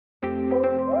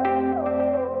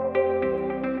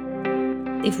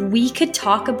If we could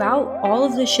talk about all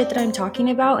of the shit that I'm talking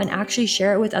about and actually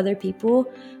share it with other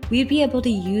people, we'd be able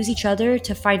to use each other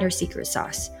to find our secret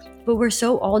sauce. But we're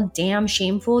so all damn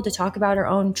shameful to talk about our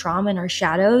own trauma and our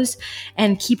shadows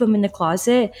and keep them in the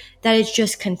closet that it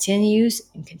just continues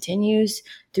and continues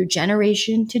through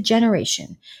generation to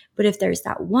generation. But if there's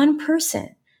that one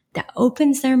person that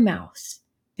opens their mouth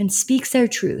and speaks their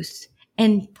truth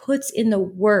and puts in the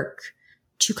work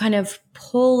to kind of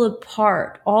pull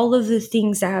apart all of the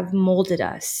things that have molded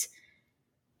us,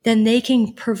 then they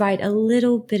can provide a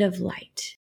little bit of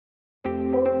light.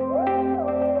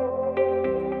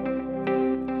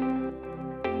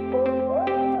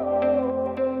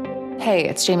 Hey,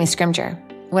 it's Jamie Scrimger.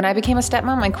 When I became a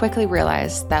stepmom, I quickly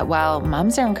realized that while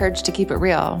moms are encouraged to keep it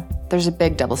real, there's a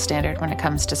big double standard when it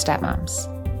comes to stepmoms.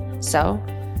 So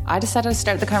I decided to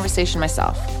start the conversation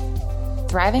myself.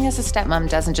 Thriving as a stepmom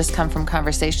doesn't just come from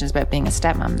conversations about being a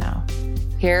stepmom, though.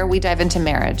 Here, we dive into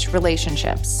marriage,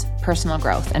 relationships, personal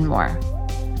growth, and more.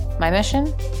 My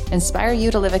mission? Inspire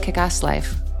you to live a kick-ass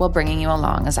life while bringing you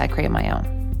along as I create my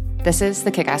own. This is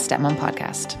the Kick-Ass Stepmom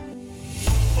Podcast.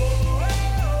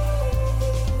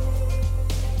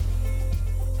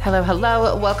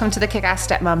 Hello. Welcome to the Kick-Ass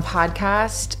Stepmom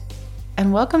Podcast.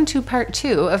 And welcome to part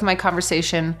 2 of my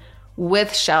conversation with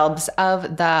Shelbs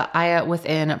of the Aya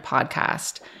Within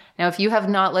podcast. Now, if you have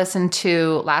not listened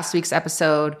to last week's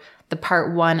episode, the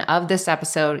part 1 of this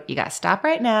episode, you got to stop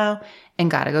right now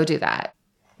and got to go do that.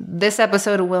 This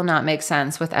episode will not make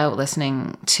sense without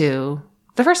listening to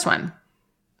the first one.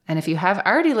 And if you have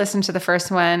already listened to the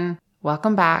first one,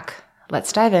 welcome back.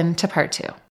 Let's dive into part 2.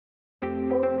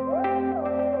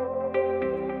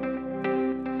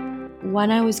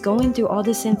 When I was going through all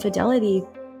this infidelity,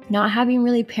 not having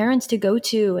really parents to go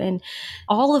to, and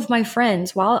all of my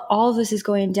friends, while all of this is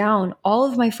going down, all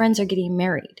of my friends are getting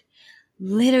married.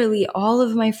 Literally all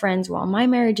of my friends, while my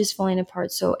marriage is falling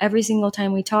apart. So every single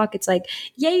time we talk, it's like,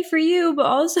 yay for you, but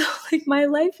also like my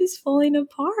life is falling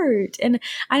apart. And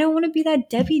I don't want to be that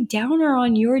Debbie Downer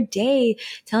on your day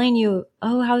telling you,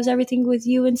 oh, how's everything with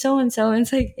you and so and so. And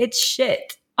it's like, it's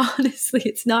shit. Honestly,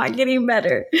 it's not getting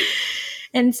better.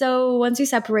 And so once we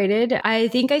separated, I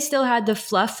think I still had the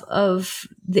fluff of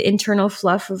the internal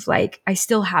fluff of like, I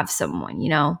still have someone, you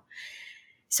know?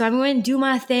 So I'm going to do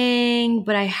my thing,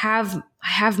 but I have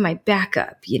my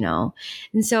backup, you know?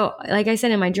 And so, like I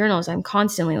said in my journals, I'm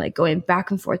constantly like going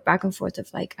back and forth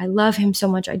of like, I love him so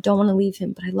much. I don't want to leave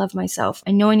him, but I love myself.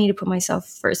 I know I need to put myself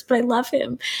first, but I love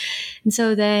him. And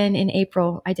so then in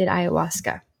April, I did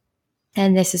ayahuasca.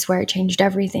 And this is where it changed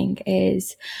everything.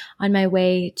 Is on my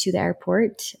way to the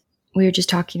airport, we were just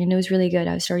talking and it was really good.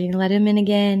 I was starting to let him in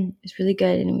again. It was really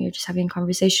good. And we were just having a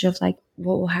conversation of like,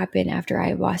 what will happen after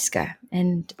ayahuasca?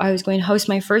 And I was going to host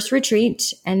my first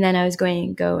retreat and then I was going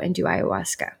to go and do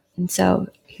ayahuasca. And so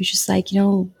he was just like,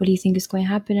 what do you think is going to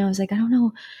happen? And I was like, I don't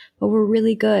know, but we're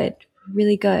really good.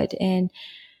 And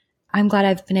I'm glad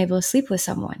I've been able to sleep with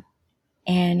someone.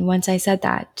 And once I said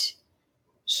that,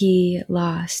 he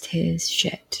lost his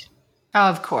shit.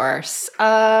 Of course.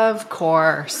 And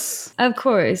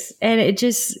it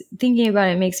just, thinking about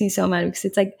it makes me so mad because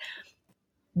it's like,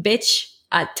 bitch,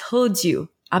 I told you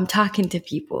I'm talking to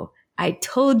people. I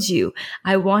told you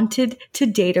I wanted to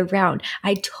date around.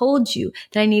 I told you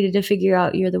that I needed to figure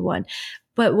out you're the one.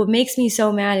 But what makes me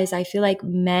so mad is I feel like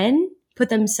men put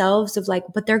themselves of like,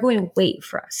 but they're going to wait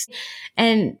for us.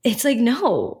 And it's like,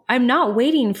 no, I'm not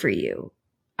waiting for you.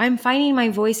 I'm finding my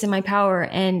voice and my power,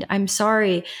 and I'm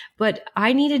sorry, but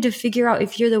I needed to figure out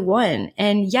if you're the one.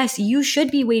 And yes, you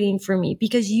should be waiting for me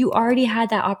because you already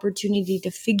had that opportunity to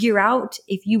figure out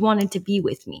if you wanted to be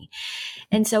with me.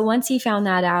 And so once he found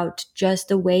that out, just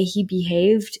the way he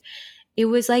behaved, it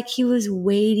was like he was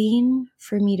waiting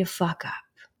for me to fuck up.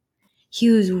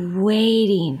 He was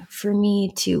waiting for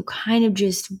me to kind of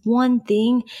just one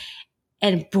thing,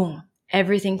 and boom.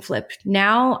 Everything flipped.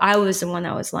 Now I was the one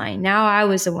that was lying. Now I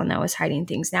was the one that was hiding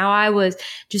things. Now I was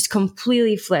just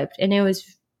completely flipped. And it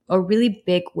was a really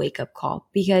big wake-up call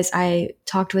because I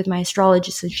talked with my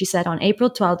astrologist and she said on April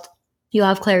 12th, you'll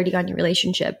have clarity on your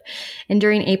relationship. And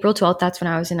during April 12th, that's when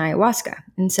I was in ayahuasca.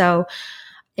 And so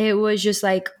it was just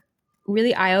like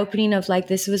really eye-opening of like,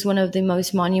 this was one of the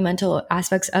most monumental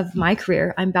aspects of my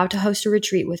career. I'm about to host a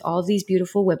retreat with all of these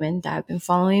beautiful women that have been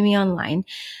following me online.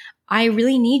 I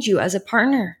really need you as a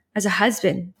partner, as a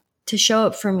husband, to show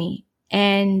up for me.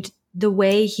 And the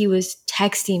way he was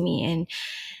texting me, and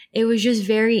it was just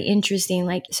very interesting.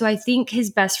 Like, so I think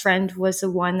his best friend was the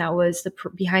one that was the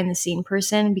behind the scene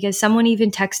person, because someone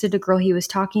even texted a girl he was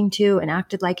talking to and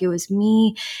acted like it was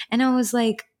me. And I was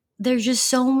like, there's just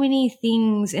so many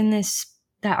things in this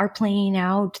that are playing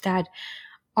out that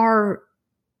are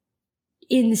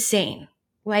insane.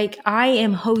 Like, I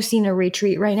am hosting a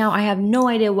retreat right now. I have no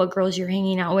idea what girls you're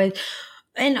hanging out with.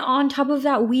 And on top of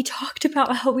that, we talked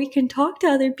about how we can talk to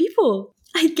other people.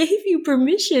 I gave you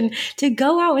permission to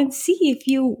go out and see if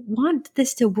you want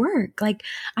this to work. Like,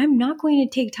 I'm not going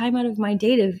to take time out of my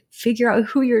day to figure out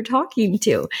who you're talking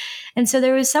to. And so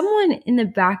there was someone in the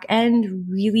back end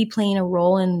really playing a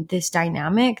role in this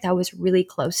dynamic that was really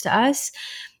close to us.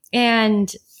 And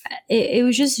it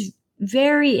was just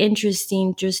very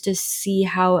interesting just to see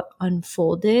how it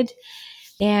unfolded.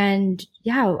 And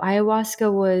yeah,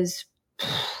 ayahuasca was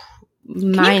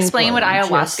Can you explain what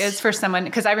ayahuasca is for someone?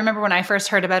 Because I remember when I first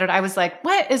heard about it, I was like,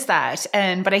 what is that?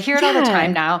 But I hear it all the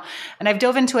time now. And I've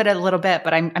dove into it a little bit,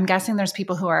 but I'm guessing there's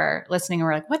people who are listening who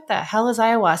are like, what the hell is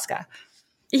ayahuasca?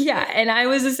 Yeah. And I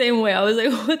was the same way. I was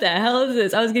like, what the hell is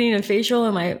this? I was getting a facial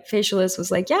and my facialist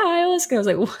was like, yeah, ayahuasca. I was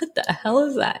like, what the hell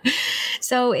is that?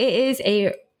 So it is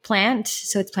a plant.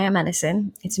 So it's plant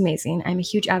medicine. It's amazing. I'm a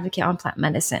huge advocate on plant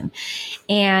medicine.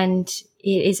 And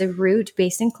it is a root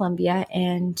based in Colombia,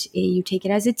 and you take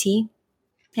it as a tea.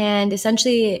 And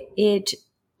essentially, it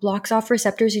blocks off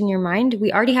receptors in your mind.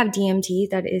 We already have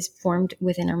DMT that is formed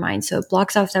within our mind. So it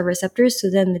blocks off the receptors. So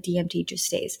then the DMT just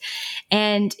stays.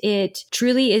 And it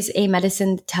truly is a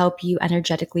medicine to help you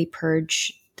energetically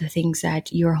purge the things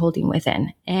that you're holding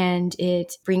within. And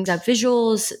it brings up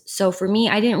visuals. So for me,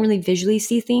 I didn't really visually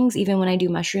see things. Even when I do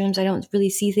mushrooms, I don't really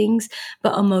see things,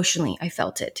 but emotionally I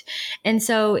felt it. And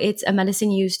so it's a medicine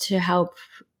used to help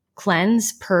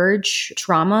cleanse, purge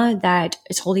trauma that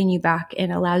is holding you back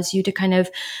and allows you to kind of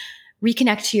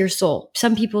reconnect to your soul.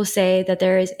 Some people say that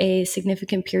there is a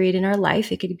significant period in our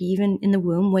life, it could be even in the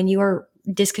womb, when you are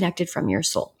disconnected from your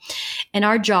soul. And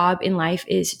our job in life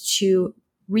is to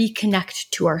reconnect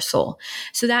to our soul.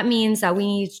 So that means that we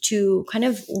need to kind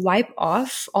of wipe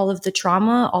off all of the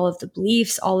trauma, all of the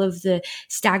beliefs, all of the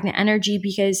stagnant energy,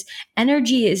 because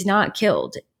energy is not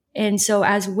killed. And so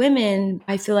as women,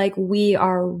 I feel like we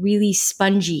are really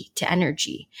spongy to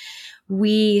energy.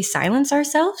 We silence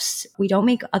ourselves. We don't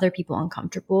make other people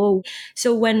uncomfortable.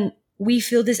 So when we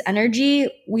feel this energy,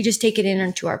 we just take it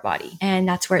into our body. And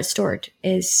that's where it's stored,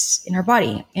 is in our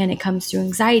body. And it comes through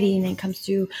anxiety, and it comes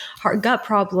through heart gut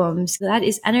problems. That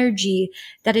is energy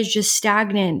that is just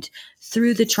stagnant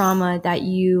through the trauma that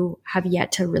you have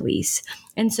yet to release.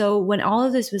 And so when all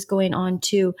of this was going on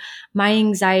too, my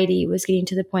anxiety was getting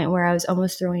to the point where I was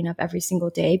almost throwing up every single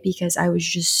day because I was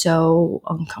just so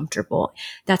uncomfortable.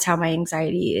 That's how my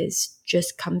anxiety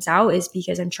just comes out, is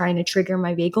because I'm trying to trigger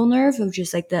my vagal nerve of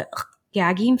just like the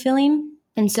gagging feeling.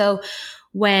 And so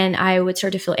when I would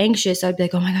start to feel anxious, I'd be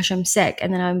like, oh my gosh, I'm sick.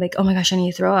 And then I'd be like, oh my gosh, I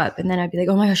need to throw up. And then I'd be like,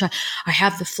 oh my gosh, I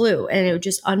have the flu. And it would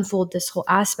just unfold this whole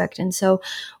aspect. And so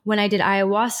when I did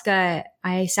ayahuasca,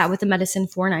 I sat with the medicine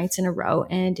 4 nights in a row,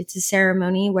 and it's a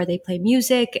ceremony where they play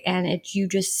music, and you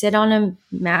just sit on a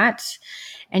mat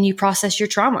and you process your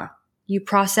trauma. You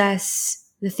process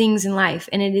the things in life.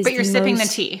 And it is, but you're sipping the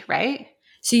tea, right?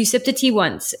 So you sip the tea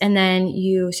once, and then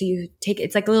you take,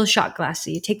 it's like a little shot glass.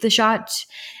 So you take the shot,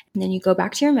 and then you go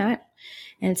back to your mat,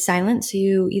 and it's silent. So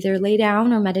you either lay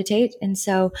down or meditate. And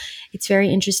so it's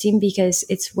very interesting because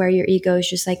it's where your ego is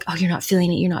just like, oh, you're not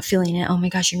feeling it. You're not feeling it. Oh my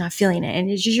gosh, you're not feeling it. And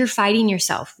it's just, you're fighting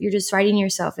yourself. You're just fighting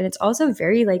yourself. And it's also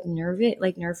very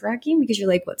nerve wracking because you're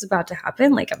like, what's about to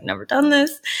happen? Like, I've never done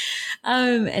this.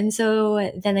 And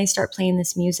so then they start playing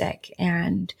this music,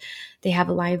 and they have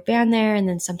a live band there. And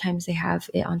then sometimes they have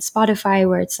it on Spotify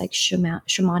where it's like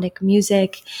shamanic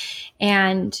music.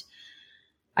 And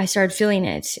I started feeling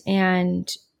it.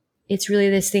 And it's really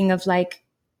this thing of like,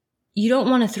 you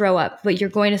don't want to throw up, but you're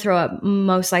going to throw up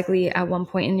most likely at one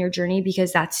point in your journey,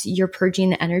 because you're purging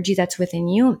the energy that's within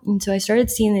you. And so I started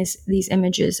seeing these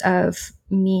images of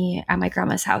me at my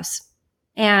grandma's house.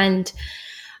 And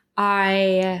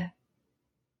I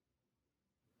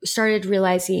started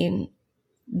realizing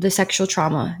the sexual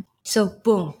trauma. So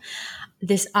boom,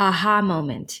 this aha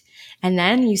moment. And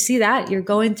then you see that you're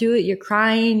going through it, you're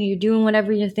crying, you're doing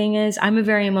whatever your thing is. I'm a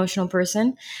very emotional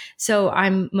person, so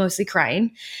I'm mostly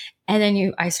crying. And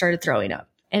then I started throwing up.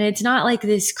 And it's not like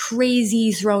this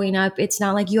crazy throwing up. It's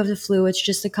not like you have the flu. It's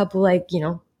just a couple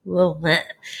little bleh.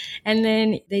 And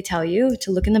then they tell you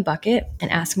to look in the bucket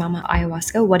and ask Mama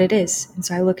Ayahuasca what it is. And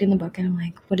so I look in the bucket and I'm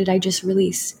like, what did I just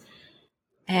release?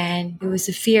 And it was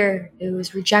the fear, it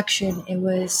was rejection, it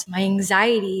was my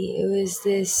anxiety, it was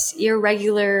this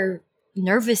irregular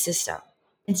nervous system.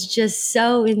 It's just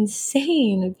so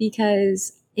insane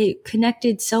because it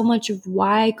connected so much of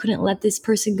why I couldn't let this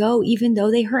person go, even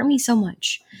though they hurt me so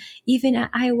much. Even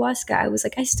at ayahuasca, I was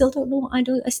like, I still don't know.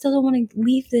 I still don't want to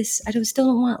leave this. Still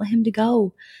don't want him to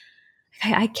go.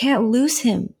 I can't lose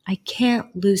him. I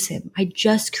can't lose him. I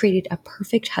just created a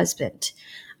perfect husband.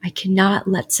 I cannot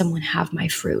let someone have my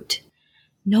fruit.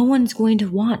 No one's going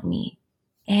to want me.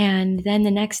 And then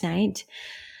the next night,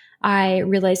 I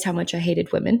realized how much I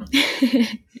hated women.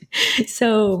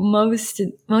 So most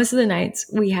of the nights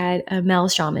we had a male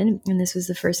shaman, and this was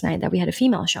the first night that we had a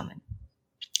female shaman.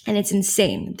 And it's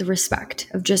insane, the respect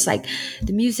of just like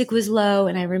the music was low.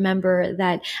 And I remember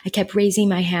that I kept raising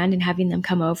my hand and having them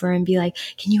come over and be like,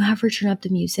 can you have her turn up the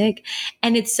music?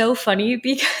 And it's so funny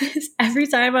because every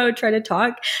time I would try to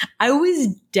talk, I was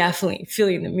definitely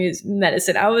feeling the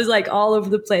medicine. I was like all over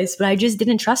the place, but I just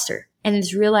didn't trust her. And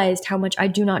it's realized how much I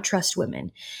do not trust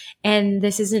women. And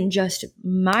this isn't just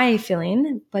my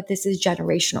feeling, but this is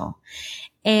generational.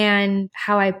 And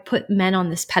how I put men on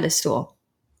this pedestal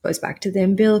goes back to the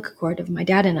umbilical cord of my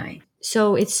dad and I.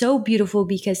 So it's so beautiful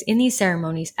because in these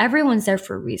ceremonies, everyone's there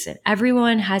for a reason.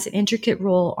 Everyone has an intricate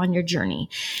role on your journey.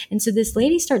 And so this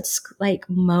lady starts like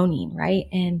moaning, right?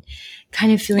 And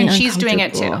kind of feeling uncomfortable. And she's doing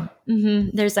it too.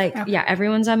 Mm-hmm. There's like, yeah,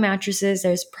 everyone's on mattresses.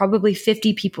 There's probably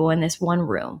 50 people in this one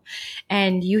room.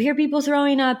 And you hear people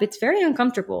throwing up. It's very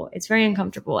uncomfortable. It's very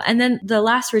uncomfortable. And then the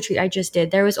last retreat I just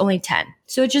did, there was only 10.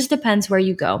 So it just depends where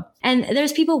you go. And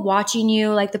there's people watching you,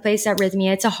 like the place at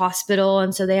Rhythmia, it's a hospital.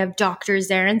 And so they have doctors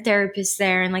there and therapists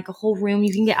there and like a whole room.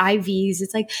 You can get IVs.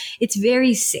 It's like, it's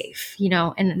very safe, you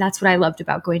know, and that's what I loved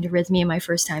about going to Rhythmia my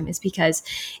first time is because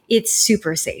it's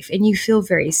super safe and you feel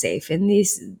very safe. And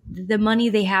the money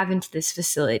they have into this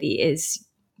facility is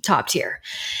top tier.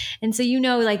 And so, you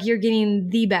know, like you're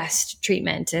getting the best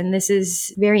treatment and this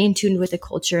is very in tune with the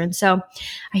culture. And so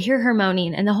I hear her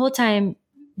moaning and the whole time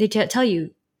they tell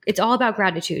you, it's all about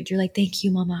gratitude. You're like, thank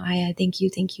you, Mama Aya. Thank you,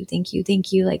 thank you, thank you,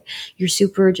 thank you. Like you're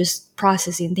super just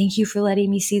processing. Thank you for letting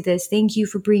me see this. Thank you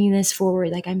for bringing this forward.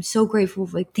 Like, I'm so grateful.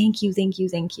 Like, thank you, thank you,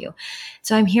 thank you.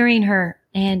 So I'm hearing her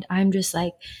and I'm just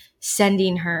like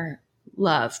sending her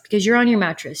love because you're on your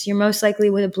mattress. You're most likely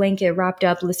with a blanket wrapped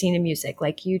up listening to music.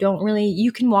 Like you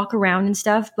can walk around and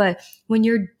stuff, but when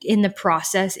you're in the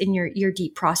process, in your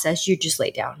deep process, you just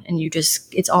lay down and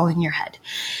it's all in your head.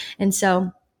 And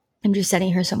so I'm just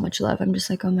sending her so much love. I'm just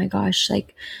like, oh my gosh,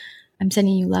 like I'm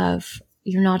sending you love.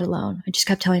 You're not alone. I just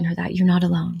kept telling her that you're not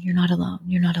alone. You're not alone.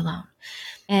 You're not alone.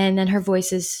 And then her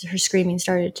screaming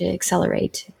started to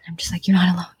accelerate. I'm just like, you're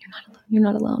not alone. You're not alone. You're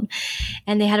not alone.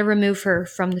 And they had to remove her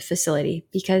from the facility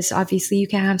because obviously you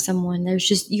can't have someone.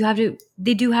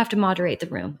 They do have to moderate the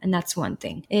room. And that's one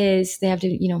thing is they have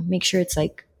to, make sure it's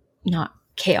like not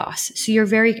chaos. So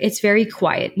it's very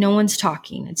quiet. No one's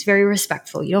talking. It's very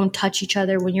respectful. You don't touch each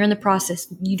other. When you're in the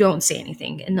process, you don't say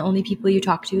anything. And the only people you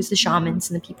talk to is the shamans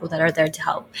and the people that are there to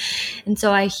help. And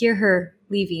so I hear her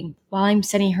leaving while I'm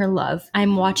sending her love.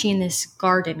 I'm watching this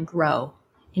garden grow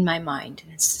in my mind.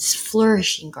 And it's this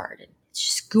flourishing garden. It's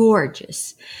just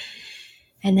gorgeous.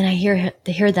 And then I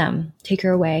hear them take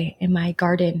her away and my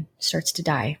garden starts to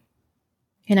die.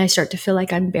 And I start to feel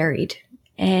like I'm buried.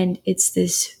 And it's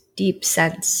this deep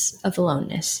sense of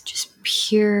aloneness, just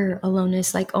pure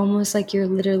aloneness, like almost like you're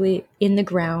literally in the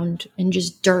ground and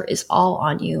just dirt is all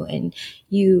on you and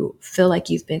you feel like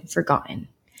you've been forgotten.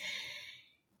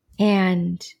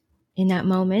 And in that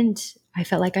moment, I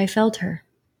felt like I felt her.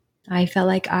 I felt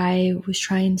like I was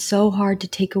trying so hard to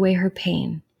take away her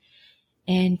pain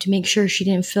and to make sure she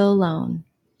didn't feel alone.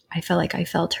 I felt like I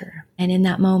felt her. And in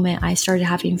that moment, I started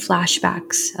having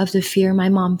flashbacks of the fear my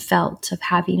mom felt of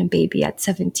having a baby at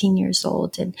 17 years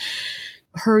old and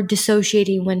her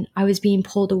dissociating when I was being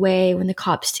pulled away, when the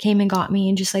cops came and got me,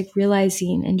 and just like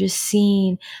realizing and just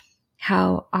seeing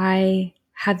how I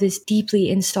have this deeply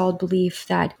installed belief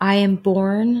that I am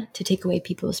born to take away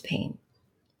people's pain.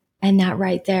 And that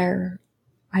right there,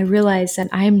 I realized that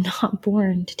I am not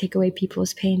born to take away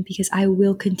people's pain because I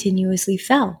will continuously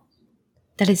fail.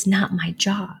 That is not my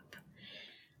job.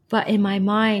 But in my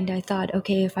mind, I thought,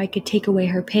 okay, if I could take away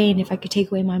her pain, if I could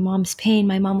take away my mom's pain,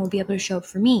 my mom will be able to show up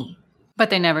for me. But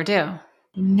they never do.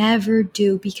 They never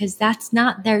do because that's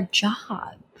not their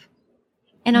job.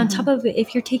 And on top of it,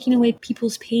 if you're taking away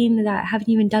people's pain that haven't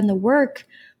even done the work,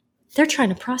 they're trying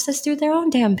to process through their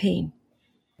own damn pain.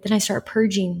 Then I start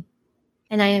purging.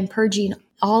 And I am purging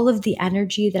all of the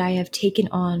energy that I have taken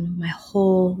on my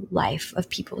whole life of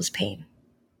people's pain.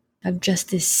 Of just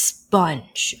this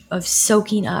sponge of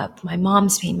soaking up my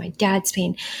mom's pain, my dad's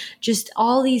pain, just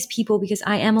all these people because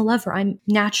I am a lover. I'm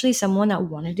naturally someone that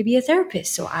wanted to be a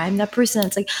therapist. So I'm that person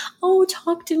that's like, oh,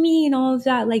 talk to me and all of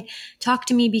that. Like, talk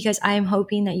to me because I am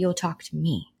hoping that you'll talk to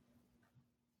me.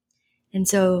 And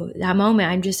so that moment,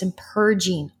 I'm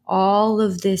purging all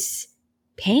of this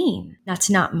pain that's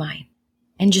not mine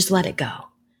and just let it go.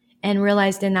 and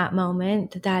realized in that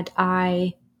moment that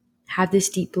I have this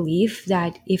deep belief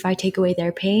that if I take away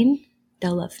their pain,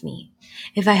 they'll love me.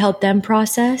 If I help them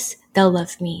process, they'll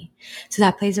love me. So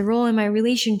that plays a role in my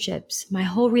relationships. My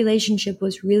whole relationship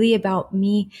was really about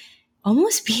me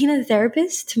almost being a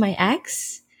therapist to my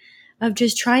ex, of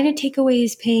just trying to take away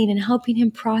his pain and helping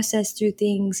him process through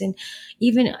things. And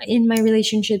even in my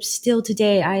relationships still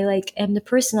today, I am the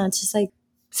person that's just like,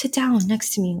 sit down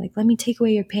next to me. Like, let me take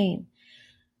away your pain.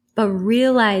 But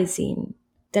realizing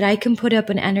that I can put up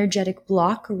an energetic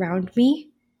block around me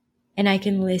and I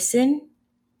can listen,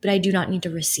 but I do not need to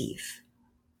receive.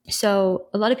 So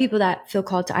a lot of people that feel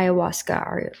called to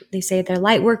ayahuasca they say they're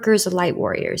light workers or light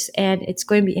warriors. And it's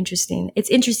going to be interesting. It's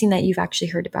interesting that you've actually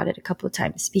heard about it a couple of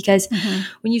times, because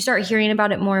when you start hearing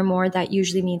about it more and more, that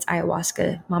usually means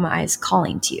ayahuasca, Mama I, is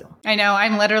calling to you. I know.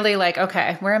 I'm literally like,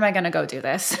 okay, where am I going to go do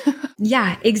this?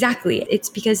 Yeah, exactly. It's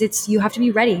because you have to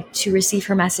be ready to receive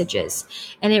her messages.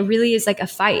 And it really is like a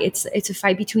fight. It's a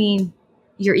fight between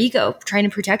your ego trying to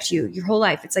protect you your whole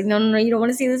life. It's like, no, you don't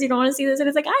want to see this. You don't want to see this. And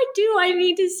it's like, I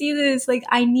need to see this. Like,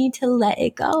 I need to let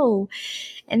it go.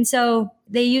 And so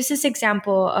they use this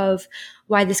example of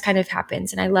why this kind of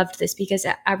happens. And I loved this because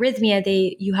at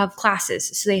Arrhythmia, you have classes.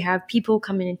 So they have people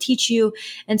come in and teach you.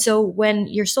 And so when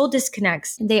your soul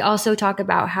disconnects, they also talk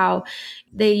about how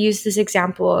they use this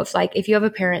example of like, if you have a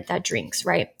parent that drinks,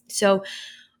 right? So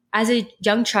as a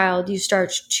young child, you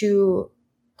start to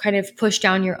kind of push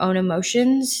down your own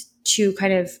emotions to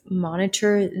kind of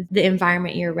monitor the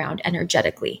environment you're around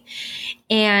energetically.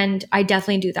 And I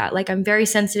definitely do that. Like, I'm very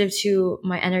sensitive to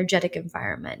my energetic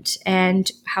environment, and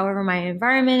however my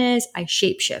environment is, I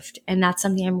shapeshift. And that's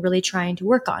something I'm really trying to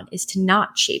work on, is to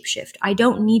not shapeshift. I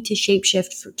don't need to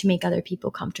shapeshift to make other people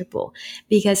comfortable,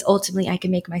 because ultimately I can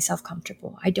make myself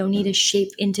comfortable. I don't need to shape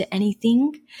into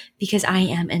anything because I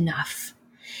am enough.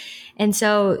 And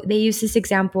so they use this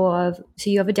example of, so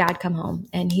you have a dad come home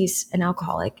and he's an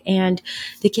alcoholic, and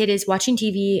the kid is watching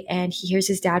TV and he hears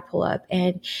his dad pull up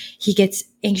and he gets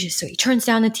anxious. So he turns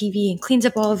down the TV and cleans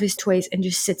up all of his toys and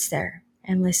just sits there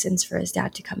and listens for his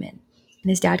dad to come in. And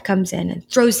his dad comes in and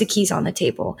throws the keys on the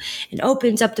table and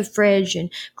opens up the fridge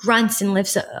and grunts and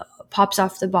pops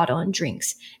off the bottle and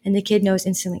drinks. And the kid knows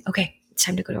instantly, okay, it's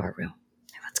time to go to our room.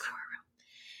 Let's go to our room.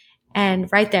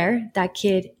 And right there, that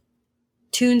kid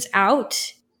tunes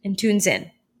out and tunes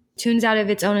in, tunes out of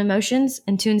its own emotions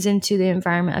and tunes into the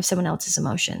environment of someone else's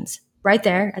emotions. Right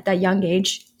there at that young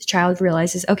age, the child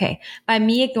realizes, okay, by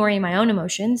me ignoring my own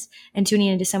emotions and tuning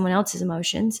into someone else's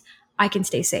emotions, I can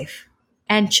stay safe.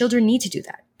 And children need to do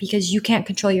that because you can't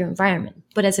control your environment.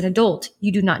 But as an adult,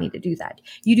 you do not need to do that.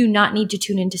 You do not need to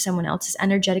tune into someone else's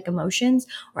energetic emotions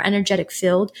or energetic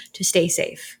field to stay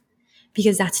safe,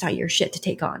 because that's not your shit to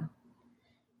take on.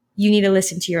 You need to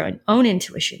listen to your own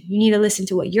intuition. You need to listen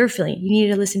to what you're feeling. You need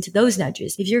to listen to those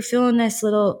nudges. If you're feeling this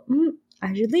little,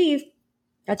 I should leave,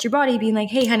 that's your body being like,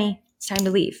 hey, honey, it's time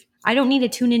to leave. I don't need to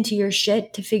tune into your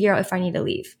shit to figure out if I need to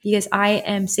leave, because I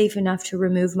am safe enough to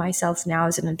remove myself now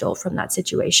as an adult from that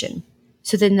situation.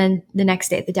 So then the next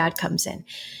day, the dad comes in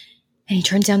and he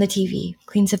turns down the TV,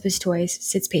 cleans up his toys,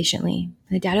 sits patiently.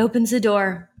 And the dad opens the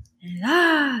door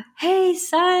and, hey,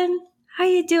 son, how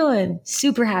you doing?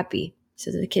 Super happy. So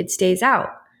the kid stays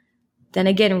out. Then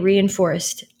again,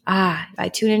 reinforced. If I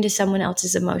tune into someone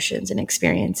else's emotions and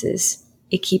experiences,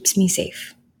 it keeps me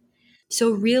safe.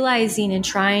 So realizing and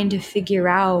trying to figure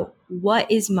out what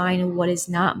is mine and what is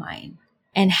not mine,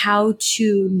 and how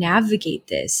to navigate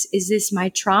this. Is this my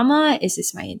trauma? Is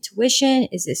this my intuition?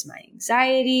 Is this my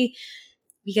anxiety?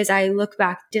 Because I look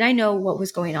back, did I know what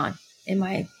was going on in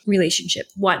my relationship?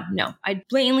 One, no. I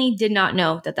blatantly did not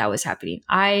know that was happening.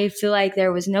 I feel like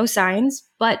there was no signs,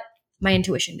 but my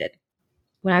intuition did.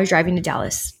 When I was driving to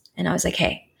Dallas and I was like,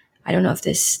 hey, I don't know if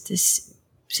this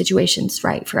situation's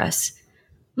right for us.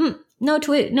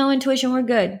 No intuition, we're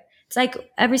good. It's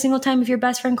like every single time if your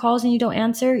best friend calls and you don't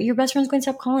answer, your best friend's going to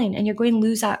stop calling and you're going to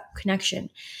lose that connection.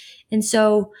 And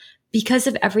so because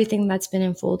of everything that's been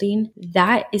unfolding,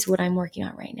 that is what I'm working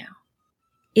on right now,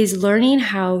 is learning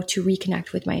how to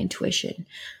reconnect with my intuition,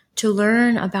 to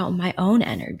learn about my own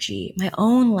energy, my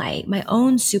own light, my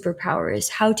own superpowers,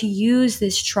 how to use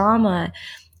this trauma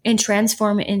and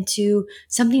transform it into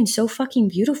something so fucking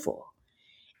beautiful.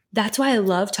 That's why I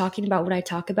love talking about what I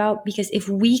talk about, because if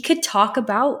we could talk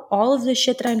about all of the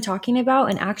shit that I'm talking about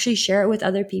and actually share it with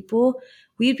other people,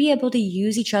 we'd be able to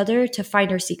use each other to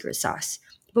find our secret sauce.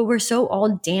 But we're so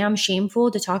all damn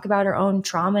shameful to talk about our own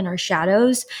trauma and our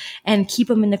shadows and keep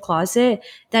them in the closet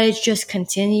that it just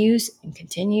continues and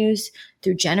continues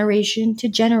through generation to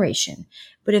generation.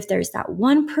 But if there's that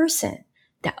one person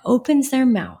that opens their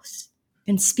mouth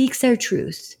and speaks their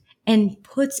truth and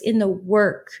puts in the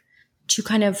work to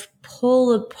kind of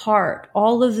pull apart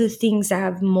all of the things that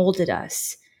have molded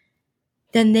us,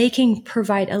 then they can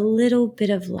provide a little bit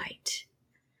of light.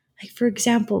 Like, for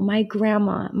example, my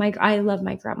grandma, I love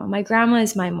my grandma. My grandma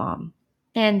is my mom,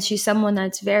 and she's someone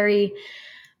that's very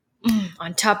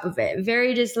on top of it,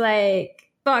 very just like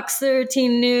Fox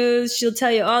 13 News. She'll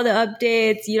tell you all the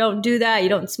updates. You don't do that. You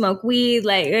don't smoke weed.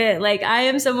 Like I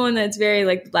am someone that's very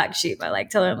like the black sheep. I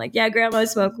like telling her, like, yeah, grandma, I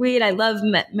smoke weed. I love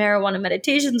marijuana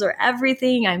meditations or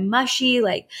everything. I'm mushy.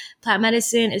 Like, plant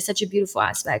medicine is such a beautiful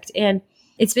aspect. And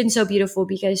it's been so beautiful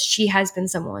because she has been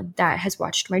someone that has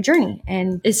watched my journey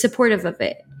and is supportive of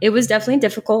it. It was definitely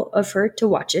difficult of her to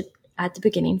watch it at the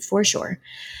beginning, for sure.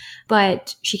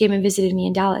 But she came and visited me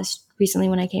in Dallas recently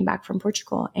when I came back from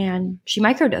Portugal, and she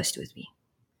microdosed with me.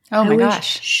 Oh my gosh. I was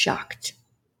shocked.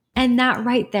 And that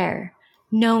right there,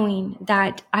 knowing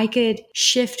that I could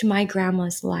shift my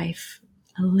grandma's life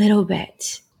a little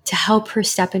bit to help her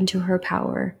step into her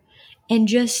power and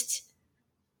just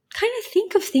kind of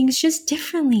think of things just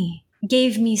differently,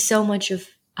 gave me so much of,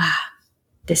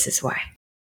 this is why.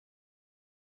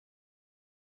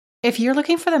 If you're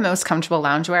looking for the most comfortable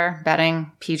loungewear,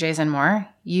 bedding, PJs, and more,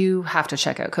 you have to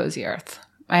check out Cozy Earth.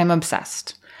 I am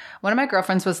obsessed. One of my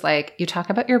girlfriends was like, you talk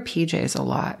about your PJs a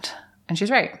lot. And she's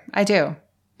right. I do.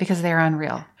 Because they're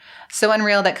unreal. So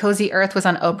unreal that Cozy Earth was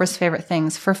on Oprah's favorite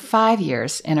things for 5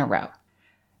 years in a row.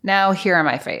 Now, here are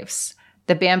my faves.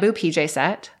 The bamboo PJ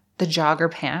set, the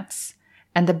jogger pants,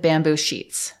 and the bamboo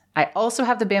sheets. I also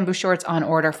have the bamboo shorts on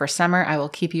order for summer. I will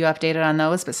keep you updated on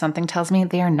those, but something tells me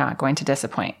they are not going to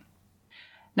disappoint.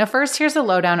 Now, first, here's the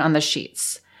lowdown on the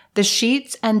sheets. The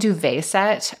sheets and duvet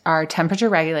set are temperature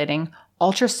regulating,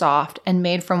 ultra soft, and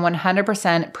made from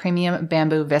 100% premium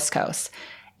bamboo viscose.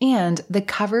 And the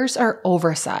covers are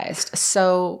oversized,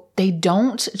 so they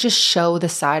don't just show the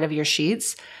side of your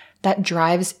sheets. That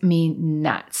drives me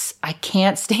nuts. I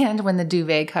can't stand when the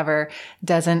duvet cover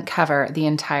doesn't cover the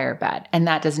entire bed. And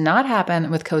that does not happen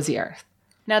with Cozy Earth.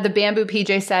 Now, the bamboo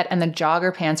PJ set and the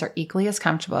jogger pants are equally as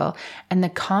comfortable. And the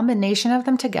combination of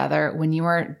them together when you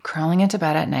are crawling into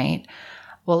bed at night,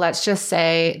 well, let's just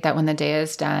say that when the day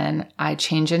is done, I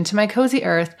change into my Cozy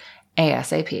Earth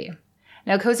ASAP.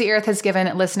 Now, Cozy Earth has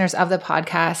given listeners of the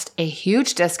podcast a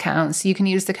huge discount, so you can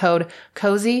use the code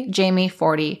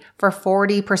CozyJamie40 for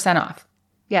 40% off.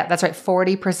 Yeah, that's right,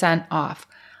 40% off.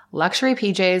 Luxury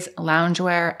PJs,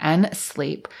 loungewear, and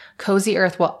sleep. Cozy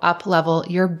Earth will up-level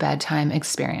your bedtime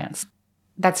experience.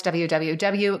 That's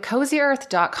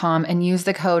www.cozyearth.com and use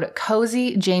the code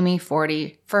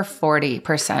CozyJamie40 for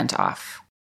 40% off.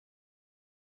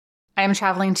 I am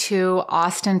traveling to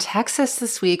Austin, Texas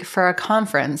this week for a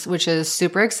conference, which is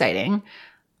super exciting.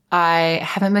 I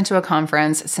haven't been to a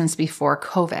conference since before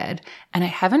COVID, and I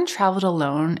haven't traveled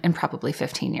alone in probably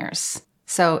 15 years.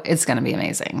 So it's going to be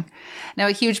amazing. Now,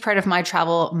 a huge part of my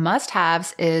travel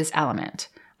must-haves is Element.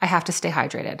 I have to stay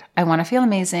hydrated. I want to feel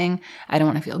amazing. I don't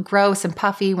want to feel gross and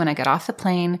puffy when I get off the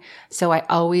plane. So I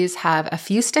always have a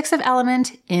few sticks of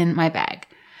Element in my bag.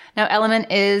 Now, Element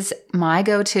is my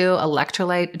go-to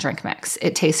electrolyte drink mix.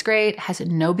 It tastes great, has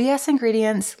no BS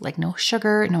ingredients, like no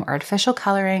sugar, no artificial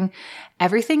coloring,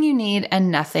 everything you need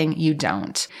and nothing you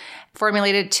don't.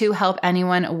 Formulated to help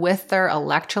anyone with their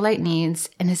electrolyte needs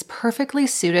and is perfectly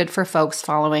suited for folks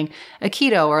following a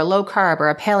keto or a low carb or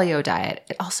a paleo diet.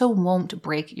 It also won't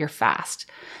break your fast.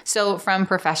 So from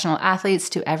professional athletes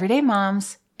to everyday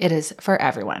moms, it is for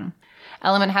everyone.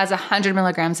 Element has 100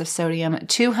 milligrams of sodium,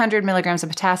 200 milligrams of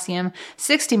potassium,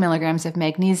 60 milligrams of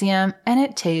magnesium, and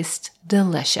it tastes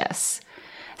delicious.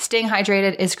 Staying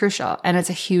hydrated is crucial, and it's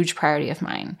a huge priority of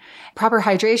mine. Proper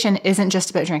hydration isn't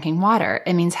just about drinking water.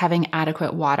 It means having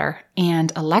adequate water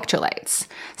and electrolytes.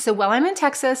 So while I'm in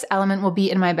Texas, Element will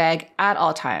be in my bag at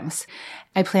all times.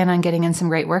 I plan on getting in some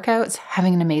great workouts,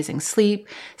 having an amazing sleep,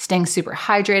 staying super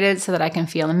hydrated so that I can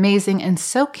feel amazing and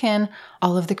soak in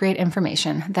all of the great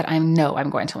information that I know I'm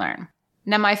going to learn.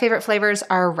 Now, my favorite flavors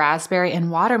are raspberry and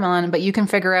watermelon, but you can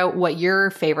figure out what your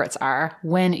favorites are.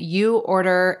 When you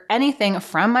order anything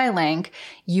from my link,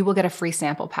 you will get a free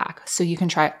sample pack, so you can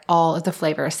try all of the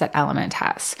flavors that Element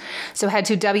has. So head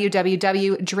to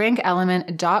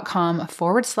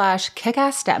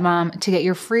www.drinkelement.com/kickassstepmom to get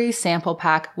your free sample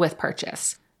pack with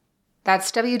purchase.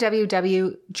 That's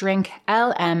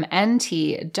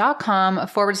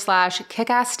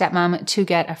www.drinkelement.com/kickassstepmom to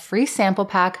get a free sample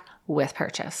pack with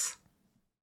purchase.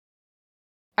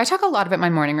 I talk a lot about my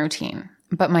morning routine,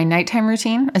 but my nighttime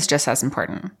routine is just as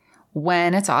important.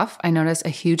 When it's off, I notice a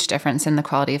huge difference in the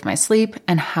quality of my sleep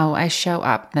and how I show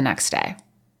up the next day.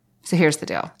 So here's the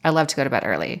deal. I love to go to bed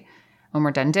early. When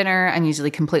we're done dinner, I'm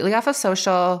usually completely off of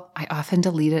social. I often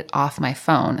delete it off my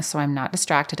phone so I'm not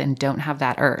distracted and don't have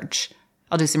that urge.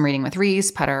 I'll do some reading with Reese,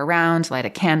 putter around, light a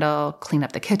candle, clean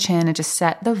up the kitchen, and just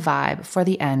set the vibe for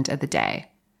the end of the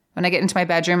day. When I get into my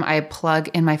bedroom, I plug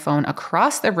in my phone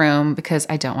across the room because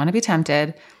I don't want to be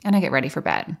tempted, and I get ready for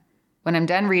bed. When I'm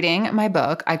done reading my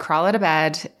book, I crawl out of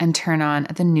bed and turn on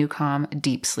the Newcom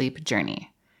Deep Sleep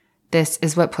Journey. This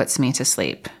is what puts me to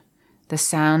sleep. The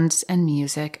sounds and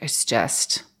music is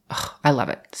just, I love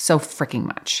it so freaking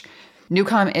much.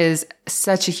 Newcom is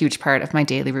such a huge part of my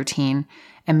daily routine,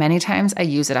 and many times I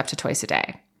use it up to twice a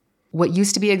day. What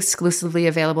used to be exclusively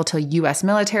available to U.S.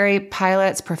 military,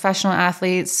 pilots, professional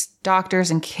athletes, doctors,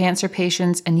 and cancer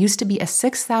patients, and used to be a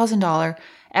 $6,000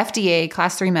 FDA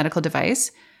Class 3 medical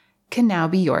device, can now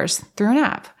be yours through an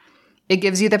app. It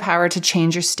gives you the power to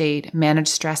change your state, manage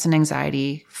stress and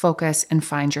anxiety, focus, and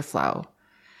find your flow.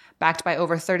 Backed by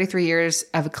over 33 years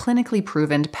of clinically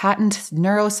proven patent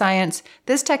neuroscience,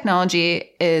 this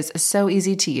technology is so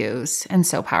easy to use and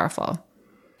so powerful.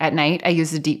 At night, I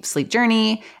use the Deep Sleep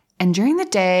Journey, and during the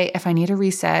day, if I need a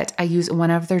reset, I use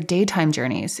one of their daytime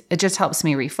journeys. It just helps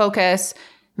me refocus,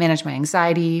 manage my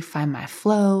anxiety, find my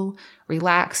flow,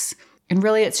 relax, and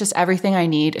really it's just everything I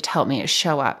need to help me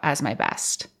show up as my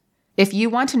best. If you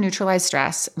want to neutralize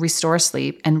stress, restore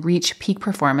sleep, and reach peak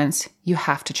performance, you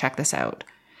have to check this out.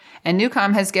 And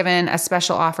Newcom has given a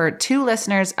special offer to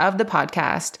listeners of the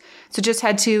podcast. So just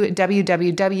head to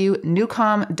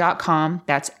www.newcom.com,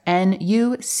 that's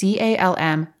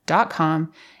NUCALM.com,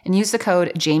 and use the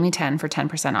code Jamie10 for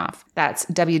 10% off. That's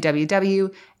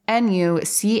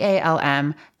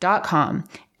www.nucalm.com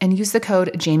and use the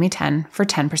code Jamie10 for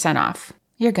 10% off.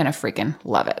 You're going to freaking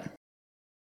love it.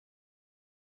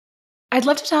 I'd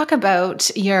love to talk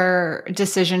about your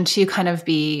decision to kind of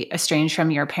be estranged from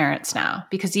your parents now,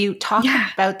 because you talk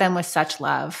about them with such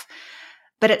love,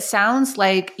 but it sounds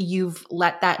like you've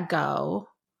let that go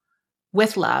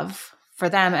with love for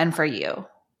them and for you.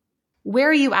 Where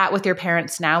are you at with your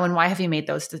parents now, and why have you made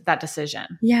that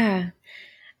decision? Yeah,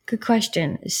 good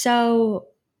question. So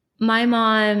my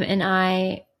mom and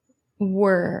I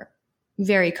were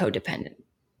very codependent,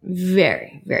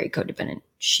 very, very codependent.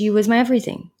 She was my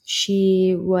everything.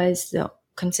 She was the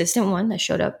consistent one that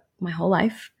showed up my whole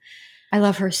life. I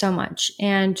love her so much.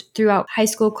 And throughout high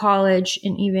school, college,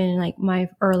 and even like my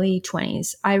early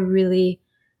 20s, I really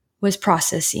was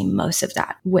processing most of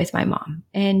that with my mom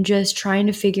and just trying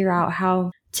to figure out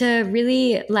how to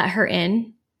really let her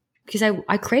in, because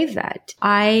I crave that.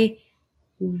 I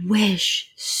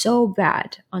wish so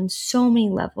bad on so many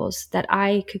levels that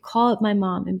I could call up my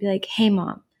mom and be like, hey,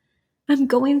 Mom, I'm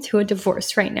going through a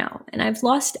divorce right now and I've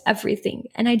lost everything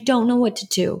and I don't know what to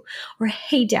do. Or,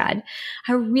 hey, Dad,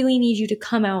 I really need you to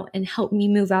come out and help me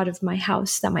move out of my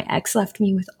house that my ex left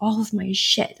me with all of my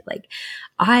shit. Like,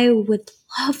 I would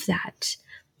love that.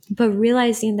 But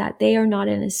realizing that they are not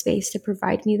in a space to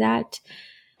provide me that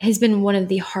has been one of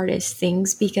the hardest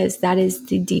things, because that is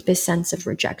the deepest sense of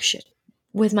rejection.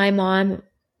 With my mom,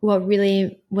 what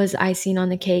really was icing on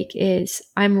the cake is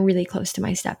I'm really close to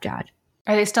my stepdad.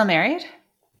 Are they still married?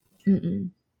 Mm-mm.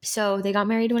 So they got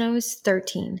married when I was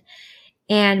 13,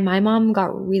 and my mom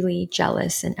got really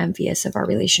jealous and envious of our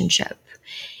relationship.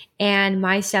 And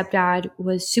my stepdad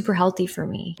was super healthy for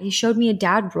me. He showed me a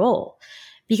dad role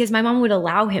because my mom would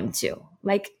allow him to.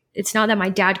 Like, it's not that my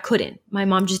dad couldn't. My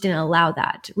mom just didn't allow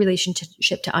that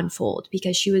relationship to unfold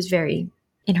because she was very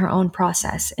in her own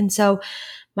process. And so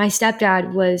my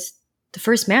stepdad was the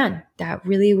first man that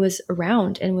really was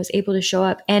around and was able to show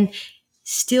up and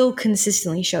still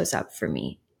consistently shows up for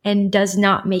me and does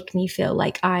not make me feel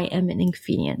like I am an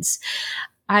inconvenience.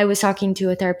 I was talking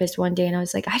to a therapist one day and I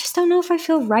was like, I just don't know if I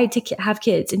feel right to have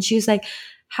kids. And she was like,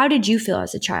 how did you feel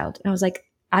as a child? And I was like,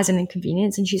 as an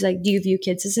inconvenience. And she's like, do you view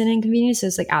kids as an inconvenience? So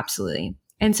it's like, absolutely.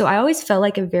 And so I always felt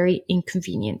like a very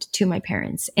inconvenient to my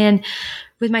parents. And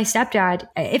with my stepdad,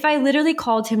 if I literally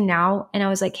called him now and I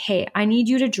was like, hey, I need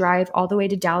you to drive all the way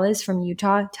to Dallas from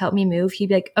Utah to help me move, he'd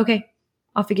be like, okay,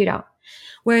 I'll figure it out.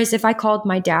 Whereas if I called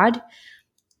my dad,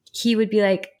 he would be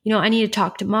like, I need to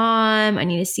talk to Mom. I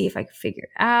need to see if I can figure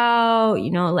it out,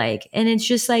 and it's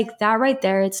just like that right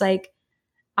there. It's like,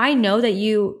 I know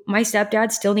that my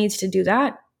stepdad still needs to do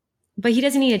that, but he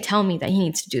doesn't need to tell me that he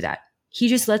needs to do that. He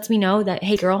just lets me know that,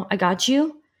 hey, girl, I got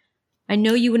you. I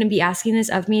know you wouldn't be asking this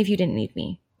of me if you didn't need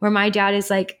me. Where my dad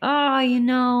is like, I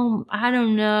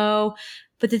don't know.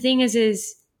 But the thing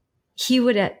is he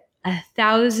would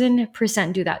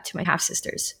 1,000% do that to my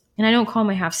half-sisters. And I don't call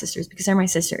my half-sisters because they're my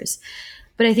sisters.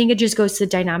 But I think it just goes to the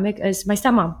dynamic as my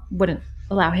stepmom wouldn't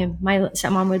allow him. My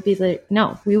stepmom would be like,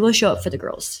 no, we will show up for the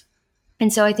girls.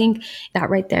 And so I think that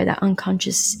right there, that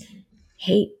unconscious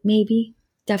hate maybe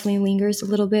definitely lingers a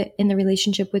little bit in the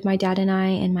relationship with my dad and I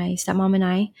and my stepmom and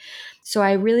I. So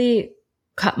I really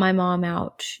cut my mom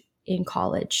out in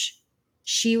college.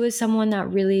 She was someone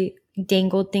that really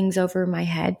dangled things over my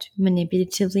head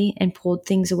manipulatively and pulled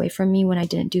things away from me when I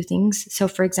didn't do things. So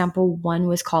for example, one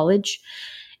was college.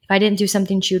 If I didn't do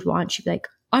something she would want, she'd be like,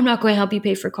 I'm not going to help you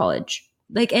pay for college.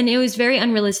 Like, and it was very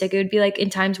unrealistic. It would be like in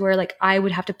times where like I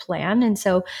would have to plan. And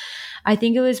so I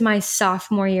think it was my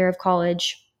sophomore year of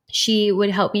college. She would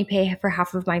help me pay for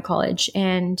half of my college,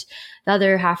 and the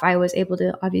other half I was able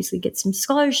to obviously get some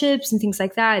scholarships and things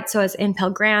like that. So I was in Pell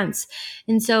Grants.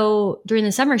 And so during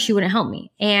the summer, she wouldn't help me.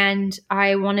 And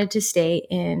I wanted to stay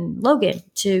in Logan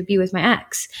to be with my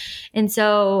ex. And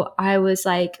so I was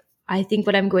like, I think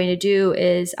what I'm going to do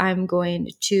is I'm going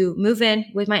to move in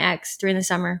with my ex during the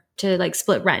summer to like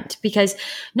split rent, because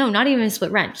no, not even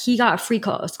split rent. He got a free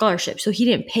scholarship. So he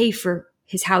didn't pay for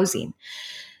his housing.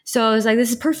 So I was like,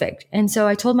 this is perfect. And so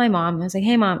I told my mom, I was like,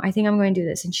 hey mom, I think I'm going to do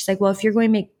this. And she's like, well, if you're going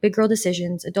to make big girl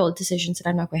decisions, adult decisions, then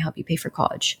I'm not going to help you pay for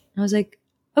college. And I was like,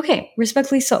 okay,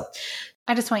 respectfully so.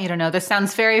 I just want you to know this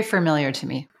sounds very familiar to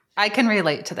me. I can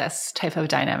relate to this type of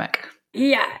dynamic.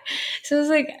 Yeah. So I was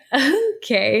like,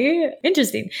 okay,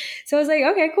 interesting. So I was like,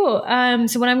 okay, cool.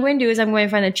 So what I'm going to do is I'm going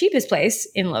to find the cheapest place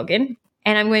in Logan,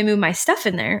 and I'm going to move my stuff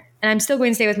in there, and I'm still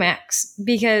going to stay with my ex,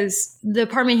 because the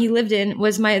apartment he lived in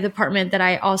was the apartment that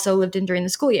I also lived in during the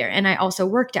school year and I also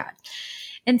worked at.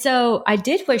 And so I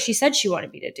did what she said she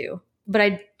wanted me to do, but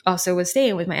I also was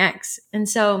staying with my ex. And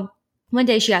so one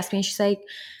day she asked me, she's like,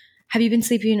 have you been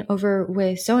sleeping over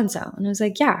with so-and-so? And I was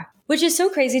like, yeah, which is so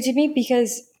crazy to me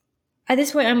because at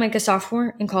this point, I'm like a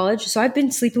sophomore in college. So I've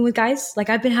been sleeping with guys. Like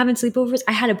I've been having sleepovers.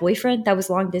 I had a boyfriend that was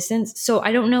long distance. So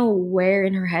I don't know where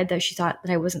in her head that she thought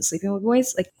that I wasn't sleeping with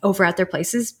boys, like over at their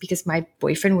places, because my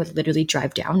boyfriend would literally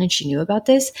drive down and she knew about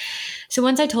this. So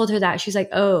once I told her that, she's like,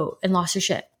 oh, and lost her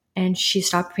shit. And she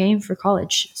stopped paying for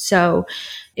college. So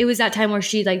it was that time where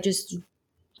she like just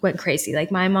went crazy.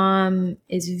 Like my mom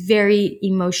is very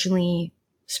emotionally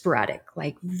sporadic,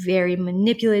 like very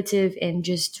manipulative, and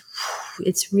just,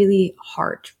 it's really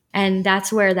hard. And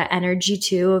that's where that energy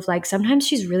too of like, sometimes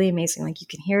she's really amazing. Like you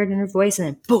can hear it in her voice and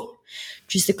then boom,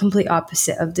 just the complete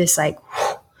opposite of this like,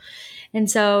 and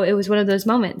so it was one of those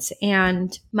moments.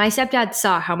 And my stepdad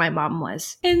saw how my mom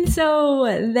was. And so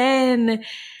then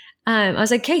I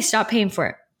was like, okay, stop paying for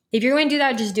it. If you're going to do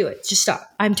that, just do it. Just stop.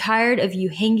 I'm tired of you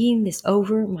hanging this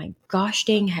over my gosh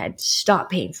dang head. Stop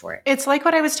paying for it. It's like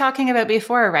what I was talking about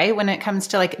before, right? When it comes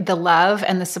to like the love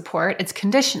and the support, it's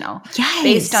conditional. Yes.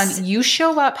 Based on you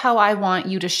show up how I want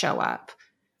you to show up.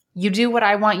 You do what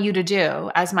I want you to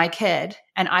do as my kid,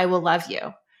 and I will love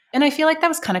you. And I feel like that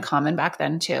was kind of common back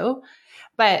then too.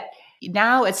 But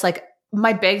now it's like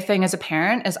my big thing as a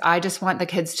parent is I just want the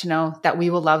kids to know that we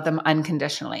will love them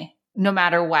unconditionally. No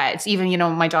matter what. It's even,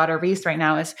 my daughter Reese right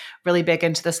now is really big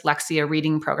into this Lexia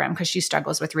reading program because she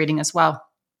struggles with reading as well.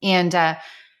 And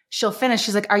she'll finish.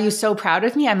 She's like, are you so proud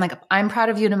of me? I'm like, I'm proud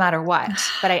of you no matter what,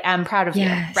 but I am proud of you.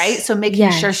 Right. So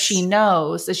making sure she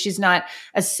knows that she's not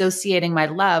associating my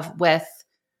love with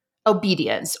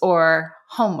obedience or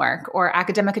homework or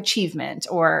academic achievement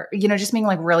or, just being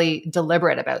like really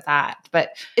deliberate about that. But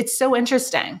it's so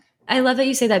interesting. I love that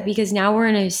you say that, because now we're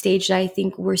in a stage that I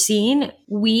think we're seeing.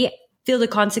 We feel the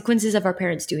consequences of our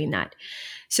parents doing that.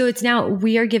 So it's now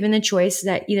we are given the choice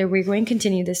that either we're going to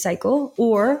continue this cycle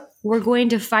or we're going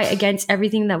to fight against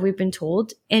everything that we've been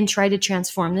told and try to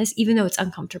transform this, even though it's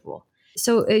uncomfortable.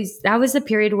 So that was the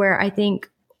period where I think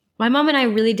my mom and I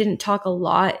really didn't talk a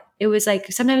lot. It was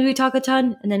like sometimes we talk a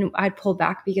ton and then I'd pull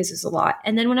back because it's a lot.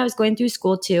 And then when I was going through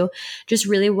school too, just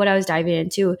really what I was diving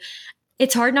into,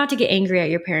 it's hard not to get angry at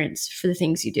your parents for the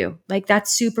things you do. Like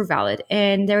that's super valid.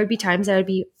 And there would be times that I'd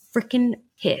be freaking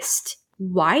pissed.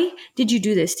 Why did you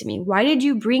do this to me? Why did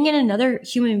you bring in another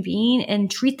human being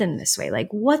and treat them this way? Like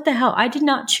what the hell? I did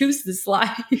not choose this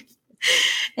life.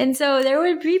 And so there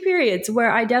would be periods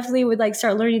where I definitely would like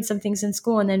start learning some things in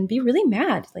school and then be really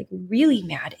mad, like really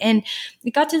mad. And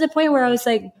it got to the point where I was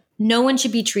like, no one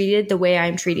should be treated the way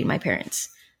I'm treating my parents.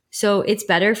 So it's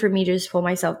better for me to just pull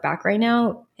myself back right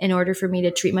now in order for me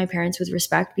to treat my parents with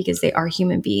respect because they are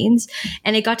human beings.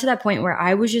 And it got to that point where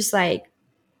I was just like,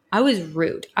 I was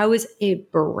rude. I was a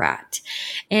brat.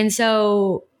 And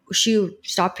so she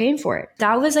stopped paying for it.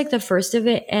 That was like the first of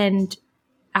it. And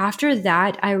after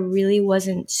that, I really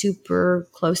wasn't super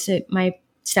close to my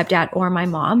stepdad or my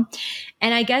mom.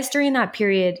 And I guess during that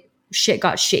period, shit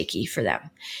got shaky for them.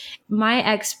 My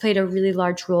ex played a really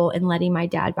large role in letting my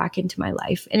dad back into my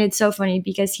life. And it's so funny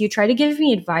because he tried to give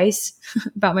me advice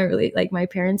about my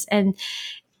parents. And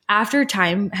after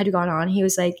time had gone on, he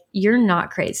was like, you're not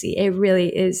crazy. It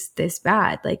really is this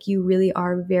bad. Like, you really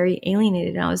are very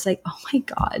alienated. And I was like, oh my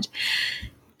God,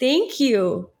 thank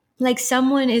you. Like,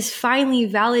 someone is finally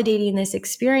validating this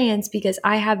experience, because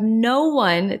I have no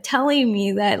one telling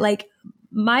me that, like,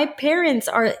 my parents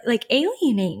are like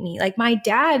alienate me. Like, my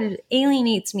dad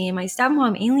alienates me and my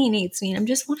stepmom alienates me. And I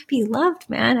just want to be loved,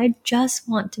 man. I just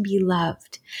want to be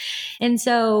loved. And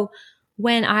so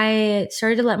when I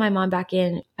started to let my mom back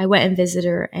in, I went and visited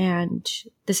her. And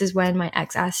this is when my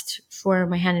ex asked for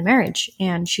my hand in marriage.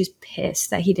 And she was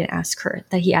pissed that he didn't ask her,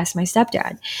 that he asked my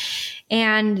stepdad.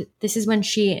 And this is when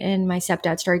she and my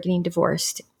stepdad started getting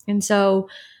divorced. And so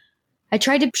I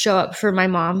tried to show up for my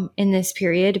mom in this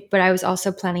period, but I was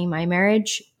also planning my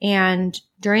marriage. And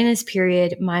during this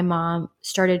period, my mom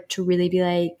started to really be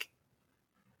like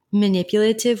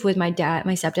manipulative with my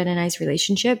stepdad and I's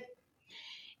relationship,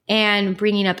 and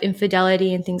bringing up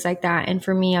infidelity and things like that. And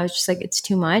for me, I was just like, it's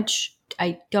too much.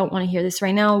 I don't want to hear this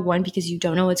right now. One, because you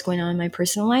don't know what's going on in my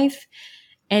personal life.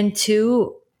 And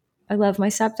two, I love my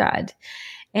stepdad.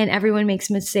 And everyone makes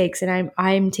mistakes. And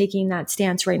I'm taking that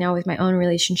stance right now with my own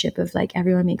relationship of like,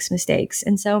 everyone makes mistakes.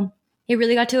 And so it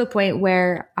really got to a point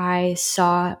where I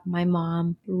saw my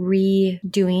mom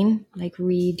redoing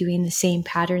the same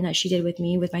pattern that she did with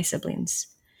me, with my siblings.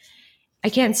 I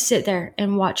can't sit there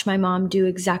and watch my mom do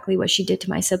exactly what she did to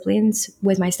my siblings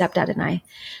with my stepdad and I.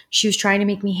 She was trying to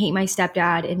make me hate my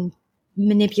stepdad and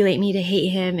manipulate me to hate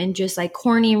him and just like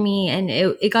corner me. And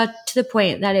it got to the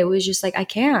point that it was just like, I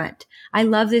can't. I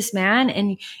love this man,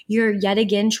 and you're yet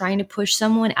again trying to push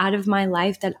someone out of my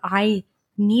life that I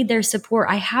need their support.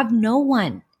 I have no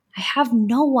one.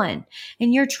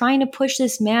 And you're trying to push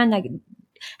this man that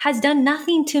has done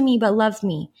nothing to me but love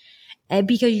me,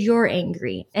 because you're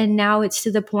angry. And now it's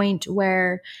to the point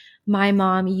where my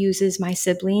mom uses my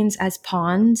siblings as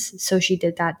pawns. So she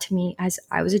did that to me as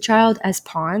I was a child, as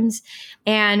pawns.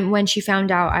 And when she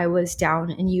found out I was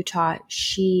down in Utah,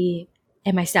 she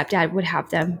and my stepdad would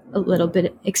have them a little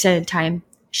bit extended time.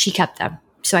 She kept them,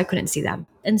 so I couldn't see them.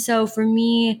 And so for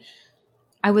me,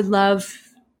 I would love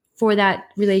for that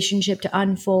relationship to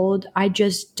unfold. I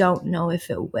just don't know if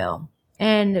it will.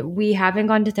 And we haven't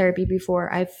gone to therapy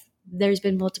before. There's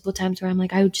been multiple times where I'm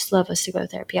like, I would just love us to go to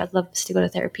therapy. I'd love us to go to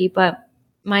therapy. But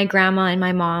my grandma and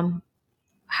my mom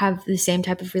have the same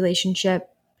type of relationship.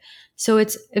 So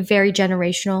it's very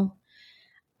generational.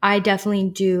 I definitely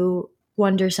do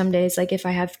wonder some days, like, if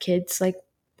I have kids, like,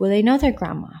 will they know their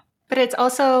grandma? But it's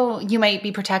also, you might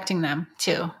be protecting them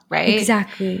too, right?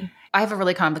 Exactly. I have a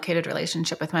really complicated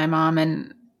relationship with my mom.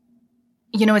 And,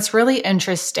 it's really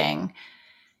interesting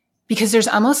because there's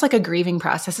almost like a grieving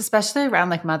process, especially around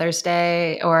like Mother's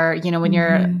Day, or, when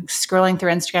you're scrolling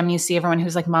through Instagram and you see everyone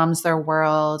who's like mom's their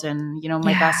world, and,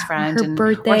 my best friend, her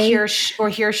birthday. or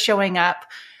here showing up,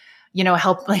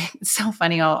 help. Like, it's so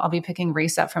funny. I'll be picking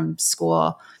Reese up from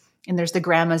school, and there's the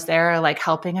grandmas there like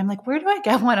helping. I'm like, where do I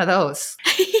get one of those?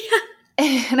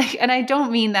 And I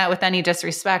don't mean that with any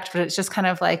disrespect, but it's just kind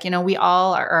of like, we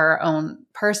all are our own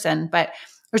person, but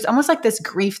there's almost like this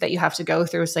grief that you have to go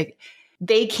through. It's like,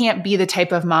 they can't be the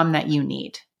type of mom that you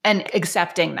need, and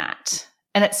accepting that.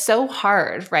 And it's so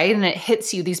hard, right? And it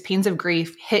hits you, these pains of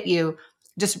grief hit you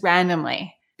just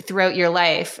randomly throughout your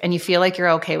life, and you feel like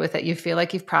you're okay with it. You feel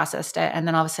like you've processed it. And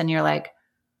then all of a sudden you're like,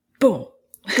 boom,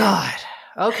 God,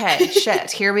 okay,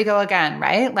 shit, here we go again,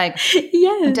 right? Like,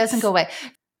 yes. It doesn't go away.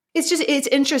 It's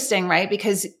interesting, right?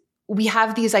 Because we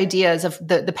have these ideas of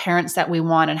the parents that we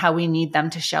want and how we need them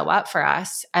to show up for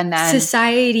us. And then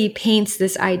society paints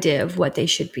this idea of what they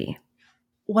should be.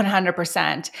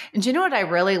 100%. And do you know what I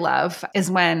really love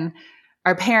is when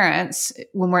our parents,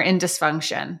 when we're in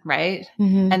dysfunction, right?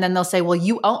 Mm-hmm. And then they'll say, well,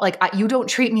 you don't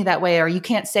treat me that way, or you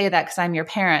can't say that because I'm your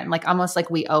parent. Like, almost like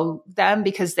we owe them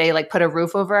because they like put a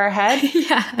roof over our head.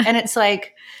 Yeah. And it's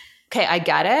like, okay, I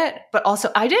get it. But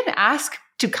also, I didn't ask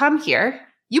to come here.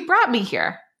 You brought me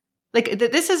here. Like,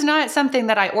 this is not something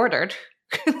that I ordered.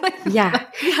 Yeah.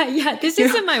 This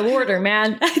isn't my order,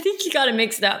 man. I think you got it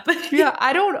mixed up. Yeah.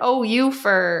 I don't owe you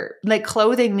for like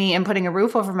clothing me and putting a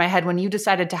roof over my head when you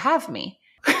decided to have me.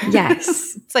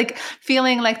 Yes. It's like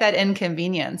feeling like that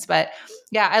inconvenience. But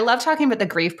yeah, I love talking about the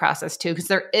grief process too,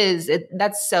 because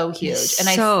that's so huge. And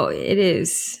it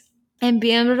is. And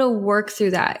being able to work through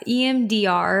that.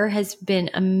 EMDR has been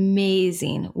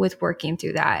amazing with working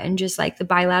through that, and just like the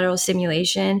bilateral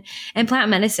stimulation and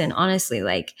plant medicine, honestly.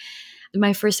 Like,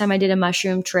 my first time I did a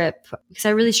mushroom trip, because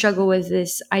I really struggle with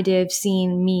this idea of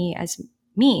seeing me as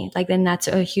me. Like, then that's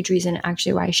a huge reason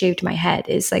actually why I shaved my head,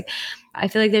 is like, I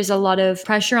feel like there's a lot of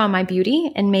pressure on my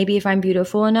beauty, and maybe if I'm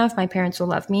beautiful enough, my parents will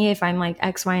love me. If I'm like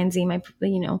X, Y, and Z,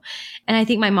 and I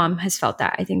think my mom has felt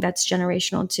that. I think that's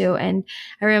generational too. And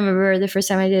I remember the first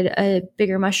time I did a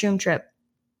bigger mushroom trip,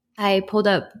 I pulled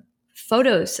up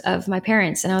photos of my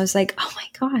parents and I was like, oh my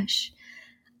gosh,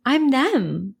 I'm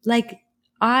them. Like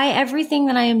everything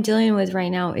that I am dealing with right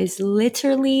now is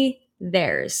literally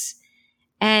theirs.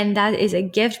 And that is a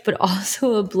gift, but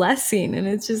also a blessing. And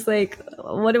it's just like,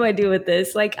 what do I do with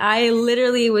this? Like, I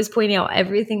literally was pointing out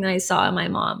everything that I saw in my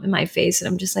mom in my face. And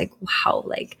I'm just like, wow,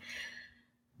 like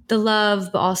the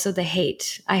love, but also the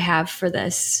hate I have for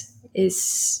this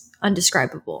is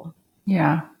undescribable.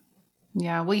 Yeah.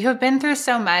 Yeah. Well, you have been through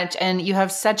so much and you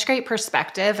have such great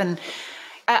perspective. And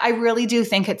I really do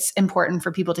think it's important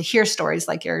for people to hear stories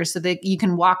like yours so that you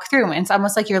can walk through. And it's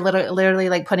almost like you're literally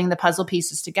like putting the puzzle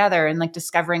pieces together and like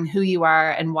discovering who you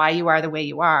are and why you are the way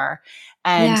you are.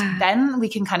 And then we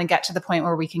can kind of get to the point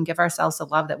where we can give ourselves the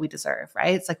love that we deserve,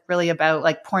 right? It's like really about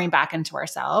like pouring back into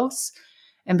ourselves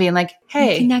and being like,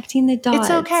 hey, and connecting the dots.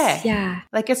 It's okay. Yeah.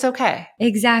 Like, it's okay.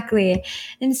 Exactly.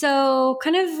 And so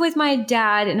kind of with my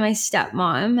dad and my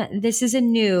stepmom, this is a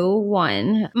new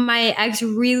one. My ex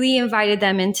really invited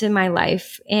them into my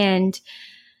life, and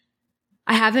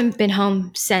I haven't been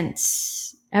home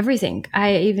since everything.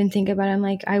 I even think about it, I'm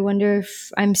like, I wonder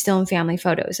if I'm still in family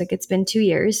photos. Like, it's been 2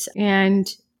 years.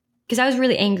 And because I was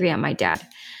really angry at my dad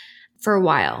for a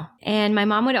while. And my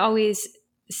mom would always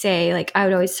say, like, I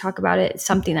would always talk about it,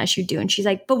 something that she would do. And she's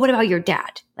like, but what about your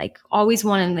dad? Like, always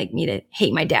wanted like me to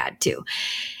hate my dad too.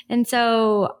 And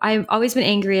so I've always been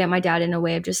angry at my dad in a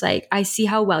way of just like, I see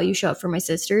how well you show up for my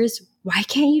sisters. Why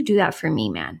can't you do that for me,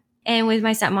 man? And with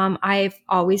my stepmom, I've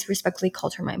always respectfully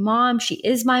called her my mom. She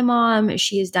is my mom.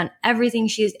 She has done everything.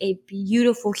 She is a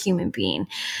beautiful human being.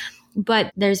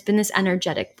 But there's been this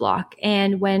energetic block.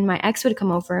 And when my ex would come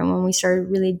over and when we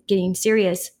started really getting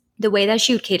serious, the way that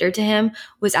she would cater to him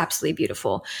was absolutely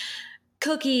beautiful.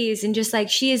 Cookies and just like,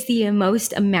 she is the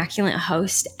most immaculate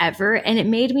host ever. And it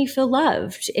made me feel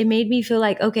loved. It made me feel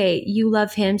like, okay, you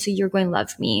love him, so you're going to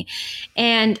love me.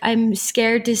 And I'm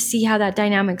scared to see how that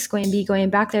dynamic's going to be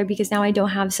going back there, because now I don't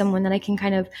have someone that I can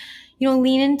kind of,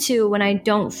 lean into when I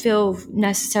don't feel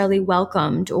necessarily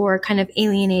welcomed or kind of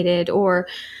alienated, or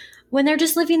when they're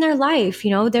just living their life.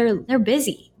 They're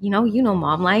busy.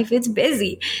 Mom life, it's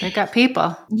busy. They got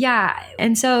people. Yeah.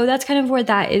 And so that's kind of where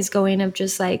that is going, of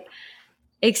just like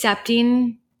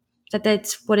accepting that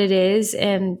that's what it is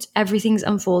and everything's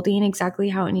unfolding exactly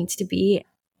how it needs to be.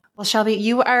 Well, Shelby,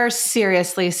 you are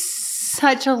seriously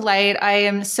such a light. I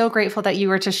am so grateful that you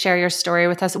were to share your story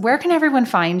with us. Where can everyone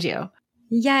find you?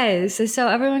 Yes. So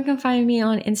everyone can find me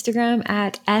on Instagram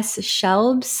at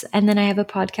 @Shelbs. And then I have a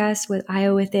podcast with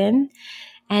Io Within.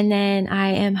 And then I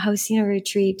am hosting a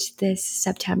retreat this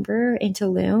September in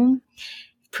Tulum,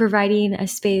 providing a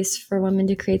space for women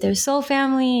to create their soul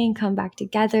family and come back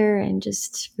together and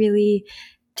just really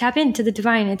tap into the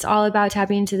divine. It's all about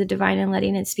tapping into the divine and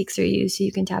letting it speak through you so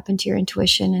you can tap into your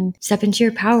intuition and step into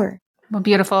your power. Well,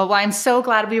 beautiful. Well, I'm so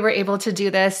glad we were able to do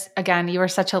this. Again, you are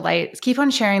such a light. Keep on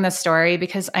sharing this story,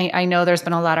 because I know there's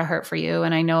been a lot of hurt for you.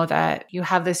 And I know that you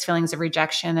have these feelings of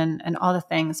rejection and all the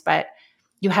things, but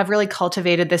you have really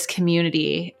cultivated this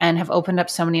community and have opened up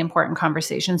so many important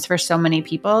conversations for so many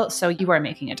people. So you are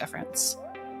making a difference.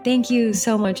 Thank you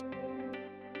so much.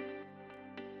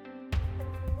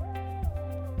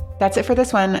 That's it for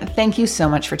this one. Thank you so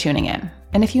much for tuning in.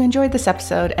 And if you enjoyed this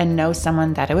episode and know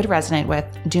someone that it would resonate with,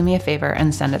 do me a favor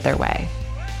and send it their way.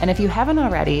 And if you haven't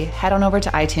already, head on over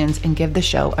to iTunes and give the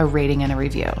show a rating and a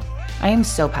review. I am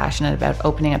so passionate about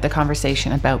opening up the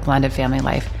conversation about blended family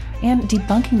life and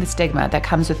debunking the stigma that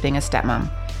comes with being a stepmom.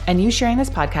 And you sharing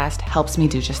this podcast helps me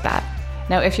do just that.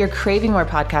 Now, if you're craving more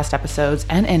podcast episodes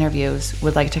and interviews,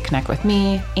 would like to connect with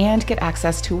me and get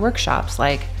access to workshops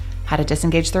like how to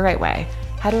disengage the right way,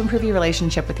 how to improve your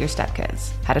relationship with your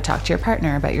stepkids, how to talk to your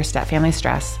partner about your stepfamily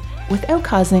stress without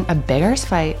causing a big arse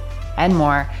fight, and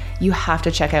more, you have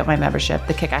to check out my membership,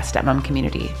 the Kick-Ass Stepmom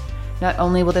Community. Not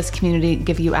only will this community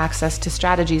give you access to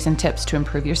strategies and tips to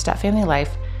improve your stepfamily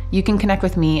life, you can connect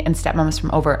with me and stepmoms from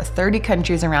over 30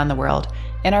 countries around the world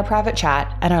in our private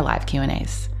chat and our live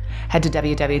Q&As. Head to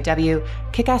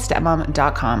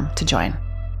www.kickassstepmom.com to join.